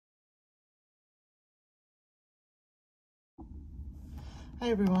Hi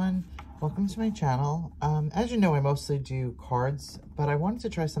everyone, welcome to my channel. As you know, I mostly do cards, but I wanted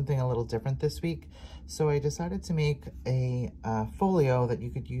to try something a little different this week. So I decided to make a folio that you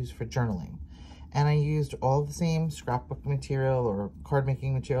could use for journaling. And I used all the same scrapbook material or card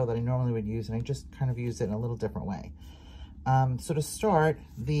making material that I normally would use, and I just kind of used it in a little different way. So to start,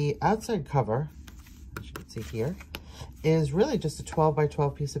 the outside cover, as you can see here, is really just a 12 by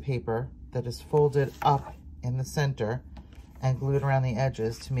 12 piece of paper that is folded up in the center and glued around the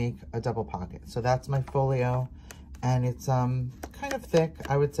edges to make a double pocket. So that's my folio, and it's kind of thick.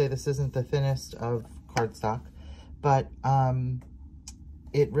 I would say this isn't the thinnest of cardstock, but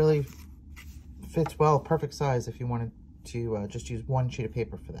it really fits well, perfect size if you wanted to just use one sheet of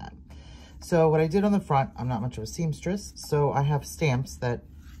paper for that. So what I did on the front, I'm not much of a seamstress, so I have stamps that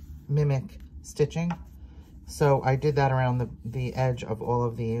mimic stitching. So I did that around the edge of all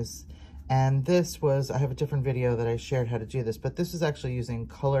of these. And this was, I have a different video that I shared how to do this, but this is actually using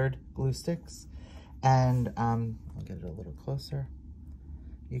colored glue sticks. And I'll get it a little closer.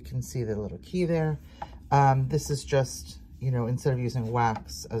 You can see the little key there. This is just, you know, instead of using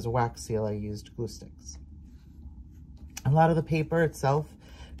wax as a wax seal, I used glue sticks. A lot of the paper itself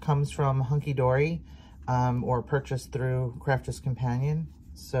comes from HunkyDory or purchased through Crafter's Companion.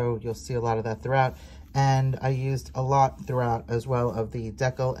 So you'll see a lot of that throughout. And I used a lot throughout as well of the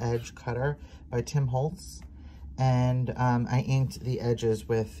Decal Edge Cutter by Tim Holtz. And I inked the edges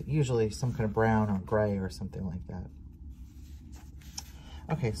with usually some kind of brown or gray or something like that.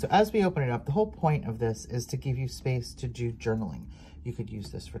 Okay, so as we open it up, the whole point of this is to give you space to do journaling. You could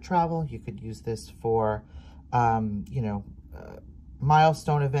use this for travel. You could use this for, you know,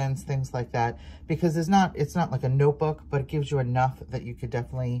 milestone events, things like that, because it's not like a notebook, but it gives you enough that you could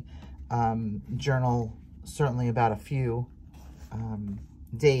definitely journal certainly about a few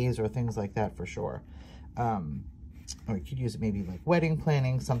days or things like that for sure. Or you could use it maybe like wedding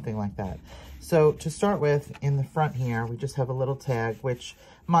planning, something like that. So to start with, in the front here, we just have a little tag, which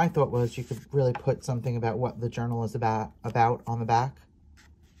my thought was you could really put something about what the journal is about on the back.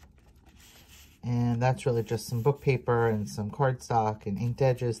 And that's really just some book paper and some cardstock and inked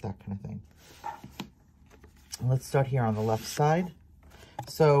edges, that kind of thing. Let's start here on the left side.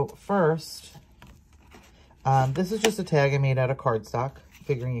 So first, this is just a tag I made out of cardstock,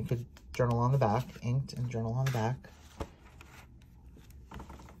 figuring you could journal on the back, inked and journal on the back.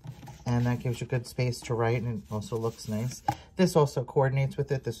 And that gives you good space to write, and it also looks nice. This also coordinates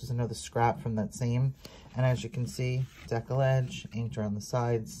with it. This was another scrap from that same. And as you can see, Decal Edge, inked around the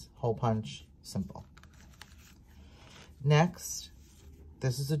sides, hole punch, simple. Next,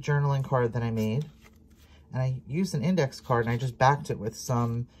 this is a journaling card that I made. And I used an index card, and I just backed it with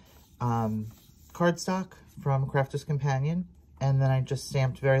some cardstock from Crafter's Companion. And then I just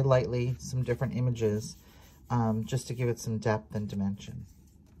stamped very lightly some different images just to give it some depth and dimension.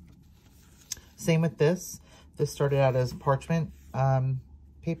 Same with this. This started out as parchment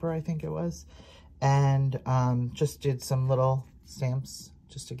paper, I think it was. And just did some little stamps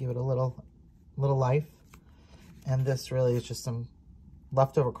just to give it a little life. And this really is just some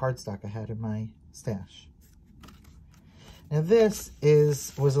leftover cardstock I had in my stash. Now this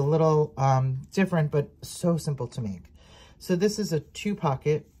was a little different, but so simple to make. So this is a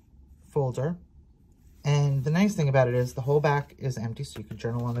 2-pocket folder. And the nice thing about it is the whole back is empty, so you could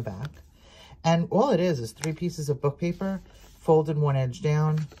journal on the back. And all it is 3 pieces of book paper, folded one edge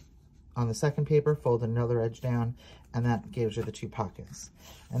down on the second paper, folded another edge down, and that gives you the 2 pockets.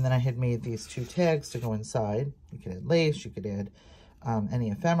 And then I had made these 2 tags to go inside. You could add lace, you could add any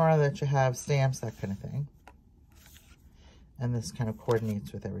ephemera that you have, stamps, that kind of thing. And this kind of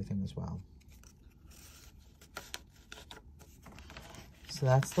coordinates with everything as well. So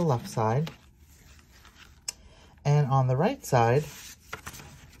that's the left side. And on the right side,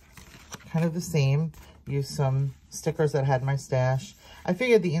 kind of the same. Use some stickers that I had in my stash. I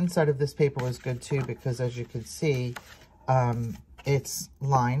figured the inside of this paper was good too, because as you can see, it's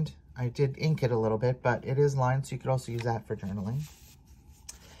lined. I did ink it a little bit, but it is lined, so you could also use that for journaling.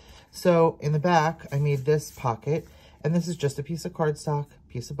 So in the back, I made this pocket, and this is just a piece of cardstock,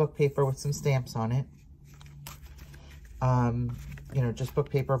 piece of book paper with some stamps on it. You know, just book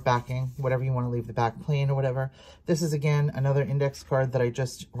paper, backing, whatever you want to leave the back plain or whatever. This is, again, another index card that I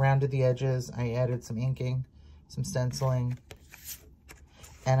just rounded the edges. I added some inking, some stenciling,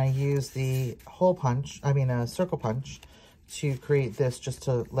 and I used the circle punch to create this, just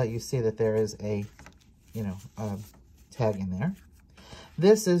to let you see that there is a, you know, tag in there.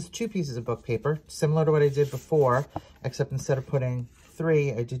 This is 2 pieces of book paper, similar to what I did before, except instead of putting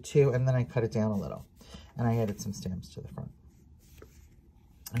 3, I did 2, and then I cut it down a little. And I added some stamps to the front.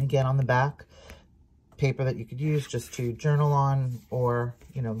 And again, on the back, paper that you could use just to journal on, or,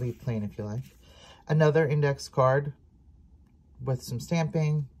 you know, leave plain if you like. Another index card with some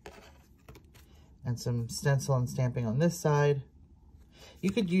stamping and some stencil and stamping on this side. You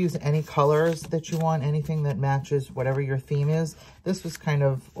could use any colors that you want, anything that matches whatever your theme is. This was kind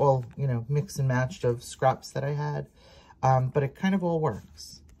of all, you know, mix and matched of scraps that I had, but it kind of all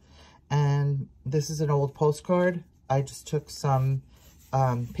works. And this is an old postcard. I just took some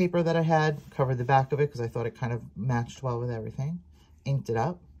paper that I had, covered the back of it because I thought it kind of matched well with everything, inked it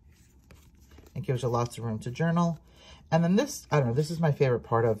up. It gives you lots of room to journal. And then this, I don't know, this is my favorite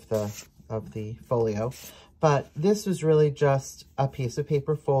part of the folio. But this was really just a piece of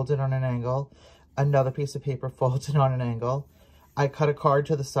paper folded on an angle, another piece of paper folded on an angle. I cut a card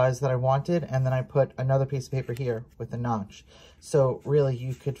to the size that I wanted, and then I put another piece of paper here with a notch. So really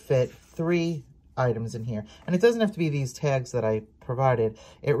you could fit 3 items in here. And it doesn't have to be these tags that I provided.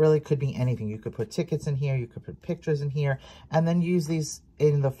 It really could be anything. You could put tickets in here, you could put pictures in here, and then use these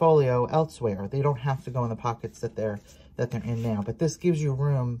in the folio elsewhere. They don't have to go in the pockets that they're in now, but this gives you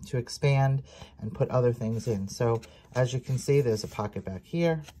room to expand and put other things in. So as you can see, there's a pocket back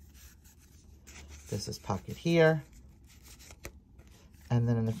here. This is pocket here. And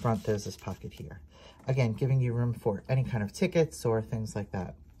then in the front, there's this pocket here. Again, giving you room for any kind of tickets or things like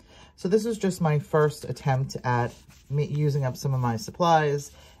that. So this is just my first attempt at using up some of my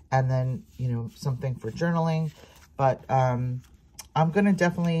supplies and then, you know, something for journaling. But I'm going to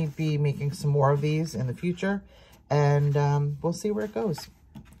definitely be making some more of these in the future. And we'll see where it goes.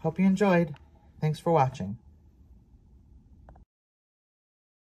 Hope you enjoyed. Thanks for watching.